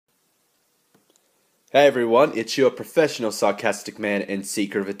Hey everyone, it's your professional sarcastic man and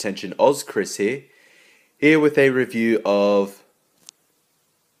seeker of attention, Oz Chris here with a review of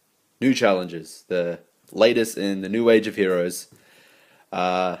new challenges, the latest in the new age of heroes.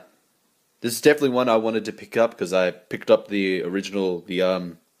 Uh, this is definitely one I wanted to pick up because I picked up the original,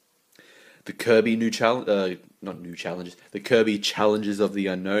 the Kirby new challenge, not new challenges, the Kirby Challenges of the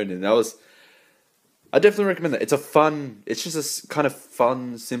Unknown, and I definitely recommend that. It's just a kind of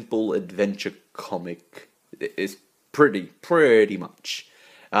fun, simple adventure comic. It's pretty much.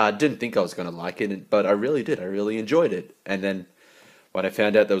 I didn't think I was going to like it, but I really did. I really enjoyed it. And then when I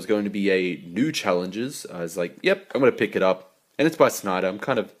found out there was going to be a new challenges, I was like, yep, I'm going to pick it up. And it's by Snyder.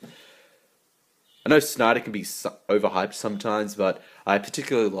 I know Snyder can be overhyped sometimes, but I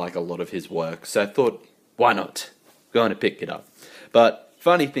particularly like a lot of his work. So I thought, why not? Going to pick it up. But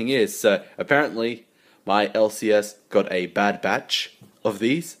funny thing is, so apparently my LCS got a bad batch of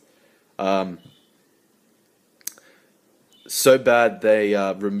these. So bad they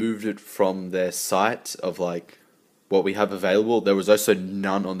removed it from their site of like what we have available. There was also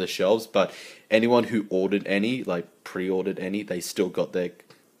none on the shelves, but anyone who ordered any, like pre-ordered any, they still got their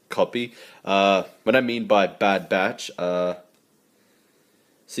copy. What I mean by bad batch,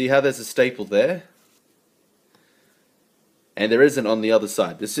 see how there's a staple there, and there isn't on the other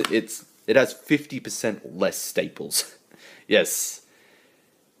side. It has 50% less staples. Yes.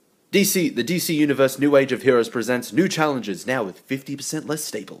 The DC Universe New Age of Heroes presents new challenges now with 50% less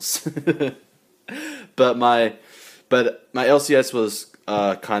staples. but my LCS was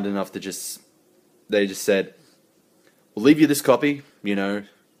kind enough to they just said, we'll leave you this copy,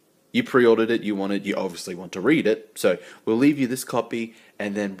 you pre-ordered it, you obviously want to read it, so we'll leave you this copy,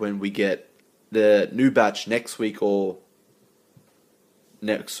 and then when we get the new batch next week or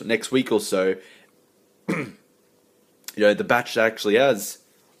next week or so, the batch that actually has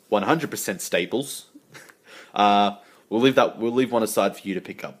 100% staples. We'll leave one aside for you to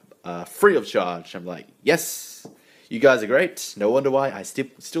pick up, free of charge. I'm like, yes, you guys are great. No wonder why I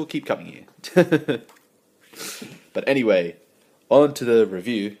still keep coming here. But anyway, on to the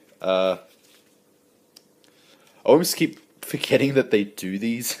review. I almost keep forgetting that they do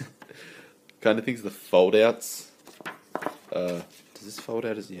these kind of things. The fold outs. Does this fold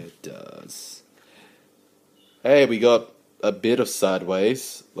out? Yeah, it does. Hey, we got a bit of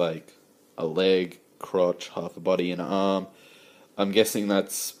sideways, like a leg, crotch, half a body, and an arm. I'm guessing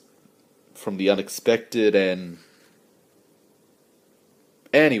that's from the unexpected, and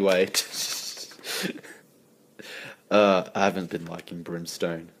anyway, I haven't been liking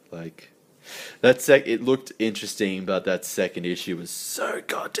Brimstone. Like it looked interesting, but that second issue was so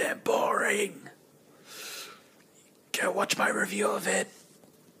goddamn boring. Go watch my review of it.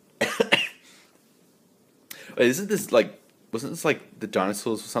 Wait, wasn't this like the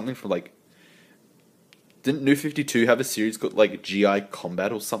dinosaurs or something from like, didn't New 52 have a series called like GI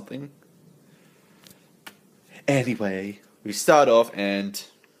Combat or something? Anyway, we start off and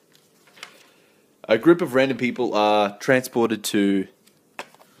a group of random people are transported to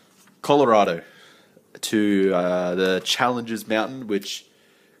Colorado, to the Challenges Mountain, which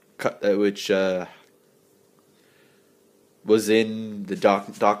was in the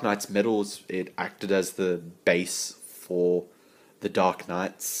Dark Knight's medals. It acted as the base for the Dark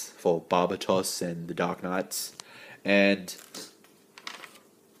Knights, for Barbatos and the Dark Knights, and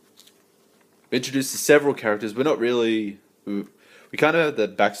introduced several characters. We're not really we kind of have the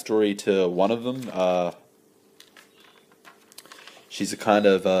backstory to one of them. She's a kind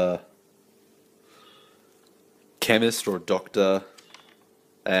of chemist or doctor,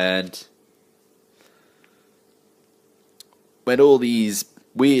 and when all these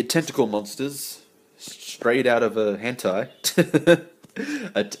weird tentacle monsters, straight out of a hentai,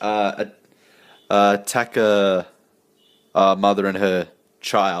 attack a mother and her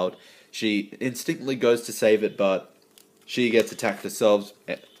child, she instinctively goes to save it, but she gets attacked herself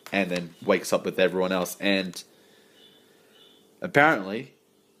and then wakes up with everyone else. And apparently,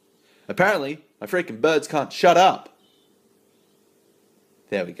 my freaking birds can't shut up.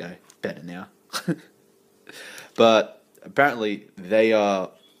 There we go, better now. But apparently they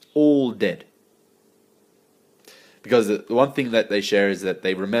are all dead. Because the one thing that they share is that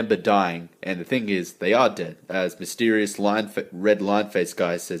they remember dying, and the thing is, they are dead. As mysterious red line-faced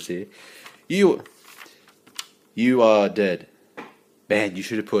guy says here, you are dead. Man, you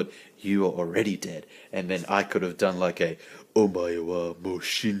should have put, you are already dead. And then I could have done like a, omae wa mo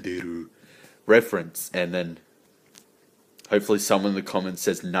shinderu reference, and then hopefully someone in the comments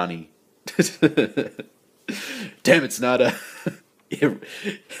says Nani. Damn it, Snyder. You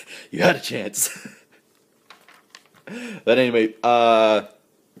had a chance. But anyway,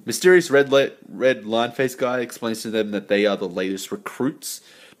 Mysterious red line face guy explains to them that they are the latest recruits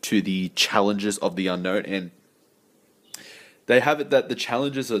to the challenges of the unknown, and they have it that the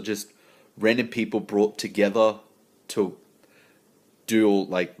challenges are just random people brought together to do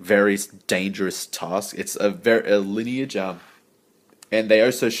like various dangerous tasks. It's a lineage, and they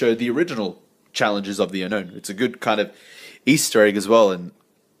also show the original challenges of the unknown. It's a good kind of Easter egg as well, and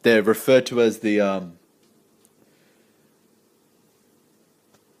they're referred to as the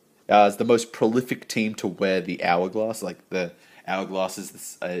most prolific team to wear the hourglass. Like the hourglass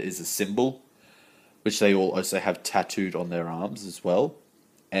is a symbol, which they all also have tattooed on their arms as well.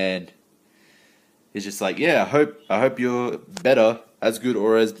 And it's just like, yeah, I hope you're better, as good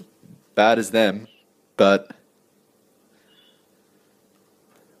or as bad as them, but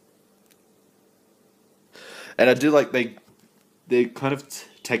and I do like they kind of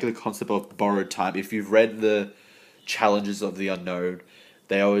take the concept of borrowed time. If you've read the challenges of the unknown,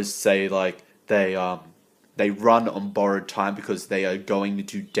 they always say like they run on borrowed time because they are going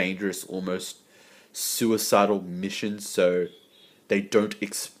into dangerous, almost suicidal missions. So they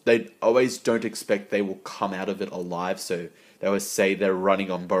always don't expect they will come out of it alive. So they always say they're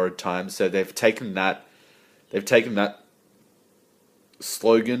running on borrowed time. So they've taken that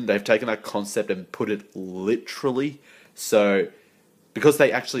slogan, they've taken that concept and put it literally. So because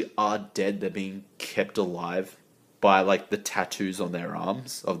they actually are dead, they're being kept alive by like the tattoos on their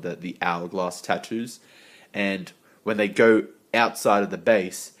arms of the hourglass tattoos. And when they go outside of the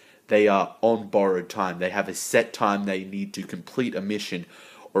base, they are on borrowed time. They have a set time they need to complete a mission,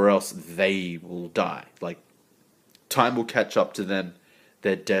 or else they will die. Like, time will catch up to them,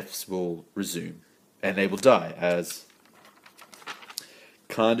 their deaths will resume, and they will die, as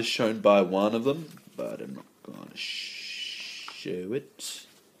kind of shown by one of them, but I'm not going to show it.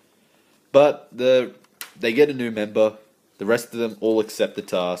 But they get a new member, the rest of them all accept the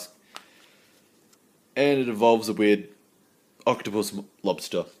task, and it involves a weird octopus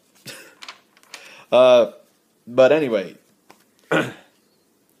lobster. But anyway,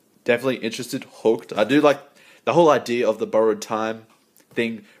 definitely interested, hooked. I do like the whole idea of the borrowed time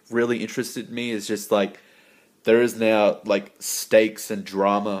thing. Really interested me. Is just like there is now like stakes and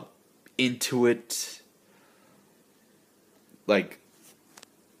drama into it. Like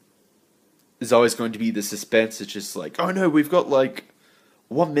there's always going to be the suspense. It's just like, oh no, we've got like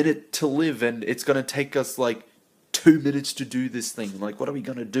 1 minute to live, and it's gonna take us like 2 minutes to do this thing. Like, what are we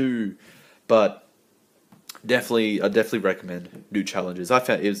gonna do? But I definitely recommend New Challenges. I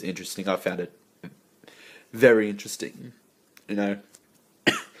found it was interesting. I found it very interesting. You know,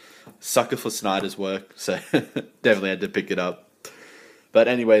 sucker for Snyder's work, so definitely had to pick it up. But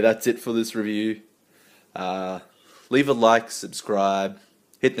anyway, that's it for this review. Leave a like, subscribe,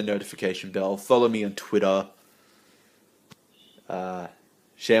 hit the notification bell, follow me on Twitter,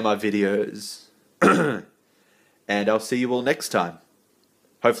 share my videos, and I'll see you all next time.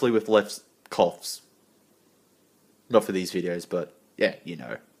 Hopefully with less coughs. Not for these videos, but yeah, you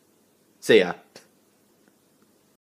know. See ya.